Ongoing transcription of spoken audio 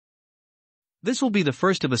This will be the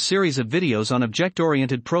first of a series of videos on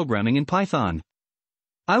object-oriented programming in Python.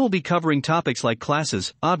 I will be covering topics like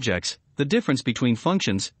classes, objects, the difference between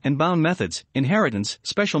functions and bound methods, inheritance,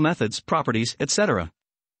 special methods, properties, etc.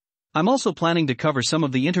 I'm also planning to cover some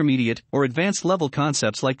of the intermediate or advanced level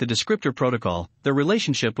concepts like the descriptor protocol, their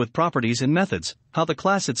relationship with properties and methods, how the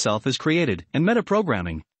class itself is created, and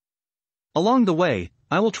metaprogramming. Along the way,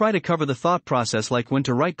 I will try to cover the thought process like when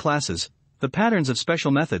to write classes, the patterns of special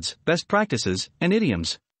methods, best practices, and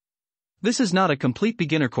idioms. This is not a complete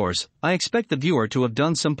beginner course. I expect the viewer to have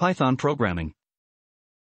done some Python programming.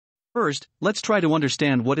 First, let's try to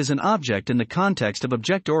understand what is an object in the context of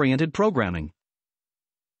object-oriented programming.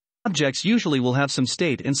 Objects usually will have some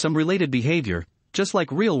state and some related behavior, just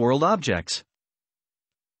like real-world objects.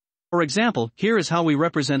 For example, here is how we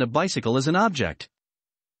represent a bicycle as an object.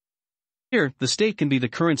 Here, the state can be the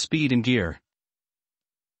current speed and gear.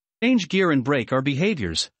 Change gear and brake are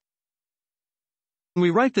behaviors. When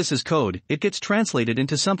we write this as code, it gets translated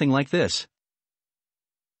into something like this.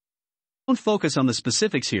 Don't focus on the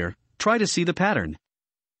specifics here, try to see the pattern.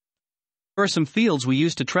 There are some fields we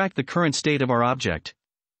use to track the current state of our object.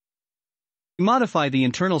 We modify the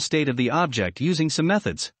internal state of the object using some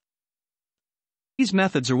methods. These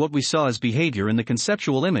methods are what we saw as behavior in the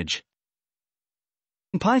conceptual image.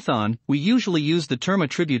 In Python, we usually use the term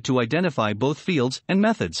attribute to identify both fields and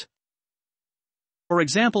methods. For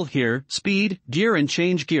example, here, speed, gear and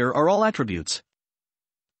change gear are all attributes.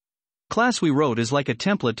 The class we wrote is like a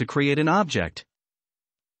template to create an object.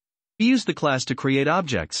 We use the class to create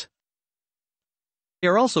objects. They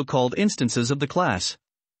are also called instances of the class.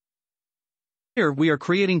 Here we are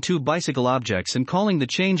creating two bicycle objects and calling the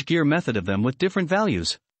change gear method of them with different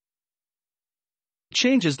values. It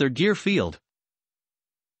changes their gear field.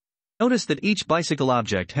 Notice that each bicycle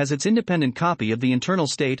object has its independent copy of the internal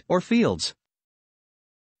state or fields.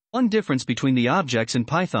 One difference between the objects in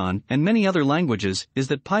Python and many other languages is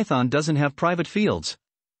that Python doesn't have private fields.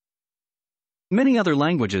 In many other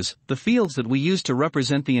languages, the fields that we use to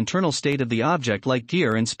represent the internal state of the object like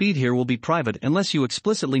gear and speed here will be private unless you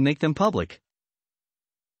explicitly make them public.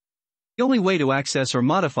 The only way to access or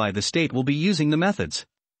modify the state will be using the methods.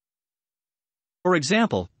 For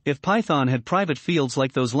example, if Python had private fields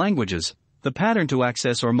like those languages, the pattern to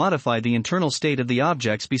access or modify the internal state of the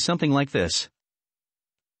objects be something like this.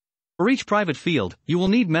 For each private field, you will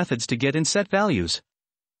need methods to get and set values.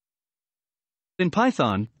 In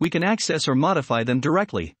Python, we can access or modify them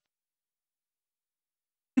directly.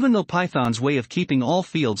 Even though Python's way of keeping all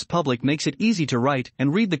fields public makes it easy to write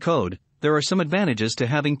and read the code, there are some advantages to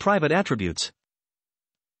having private attributes.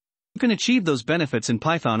 You can achieve those benefits in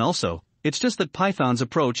Python also, it's just that Python's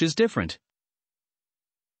approach is different.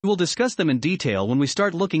 We will discuss them in detail when we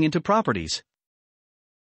start looking into properties.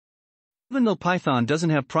 Even though Python doesn't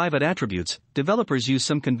have private attributes, developers use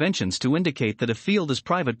some conventions to indicate that a field is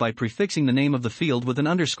private by prefixing the name of the field with an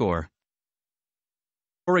underscore.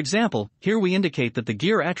 For example, here we indicate that the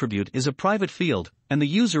gear attribute is a private field, and the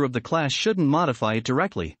user of the class shouldn't modify it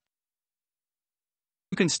directly.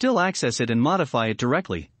 You can still access it and modify it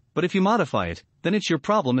directly, but if you modify it, then it's your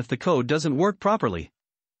problem if the code doesn't work properly.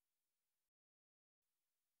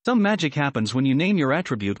 Some magic happens when you name your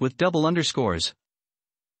attribute with double underscores.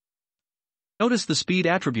 Notice the speed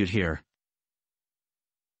attribute here.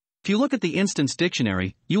 If you look at the instance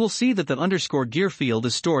dictionary, you will see that the underscore gear field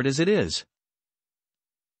is stored as it is.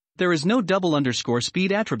 There is no double underscore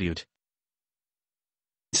speed attribute.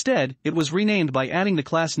 Instead, it was renamed by adding the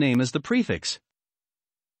class name as the prefix.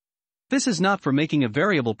 This is not for making a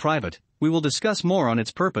variable private. We will discuss more on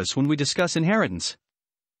its purpose when we discuss inheritance.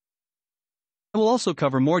 I will also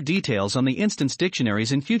cover more details on the instance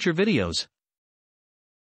dictionaries in future videos.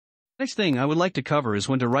 Next thing I would like to cover is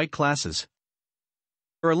when to write classes.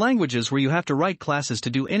 There are languages where you have to write classes to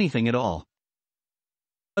do anything at all.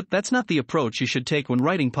 But that's not the approach you should take when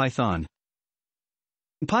writing Python.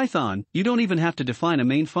 In Python, you don't even have to define a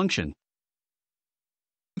main function.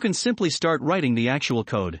 You can simply start writing the actual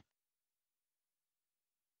code.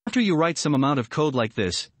 After you write some amount of code like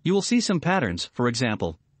this, you will see some patterns, for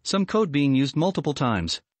example, some code being used multiple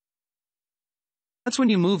times. That's when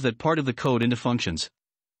you move that part of the code into functions.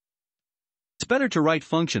 It's better to write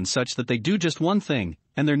functions such that they do just one thing,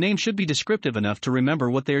 and their name should be descriptive enough to remember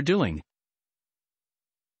what they are doing.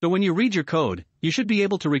 So when you read your code, you should be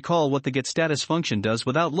able to recall what the getStatus function does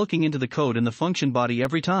without looking into the code in the function body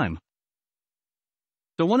every time.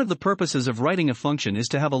 So one of the purposes of writing a function is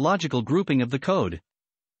to have a logical grouping of the code.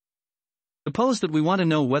 Suppose that we want to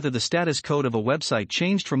know whether the status code of a website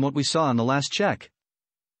changed from what we saw in the last check.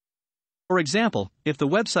 For example, if the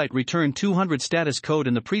website returned 200 status code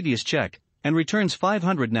in the previous check, and returns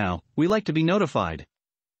 500 now, we like to be notified.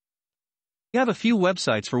 We have a few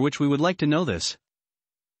websites for which we would like to know this.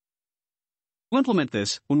 To implement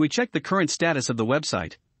this, when we check the current status of the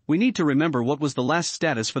website, we need to remember what was the last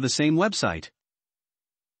status for the same website.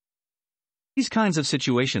 These kinds of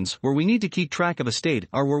situations where we need to keep track of a state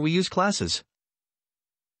are where we use classes.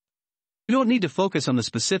 We don't need to focus on the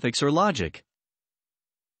specifics or logic.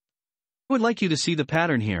 I would like you to see the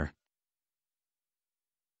pattern here.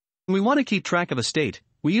 When we want to keep track of a state,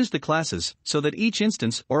 we use the classes so that each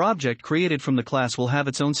instance or object created from the class will have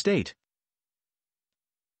its own state.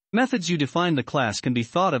 Methods you define the class can be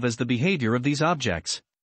thought of as the behavior of these objects.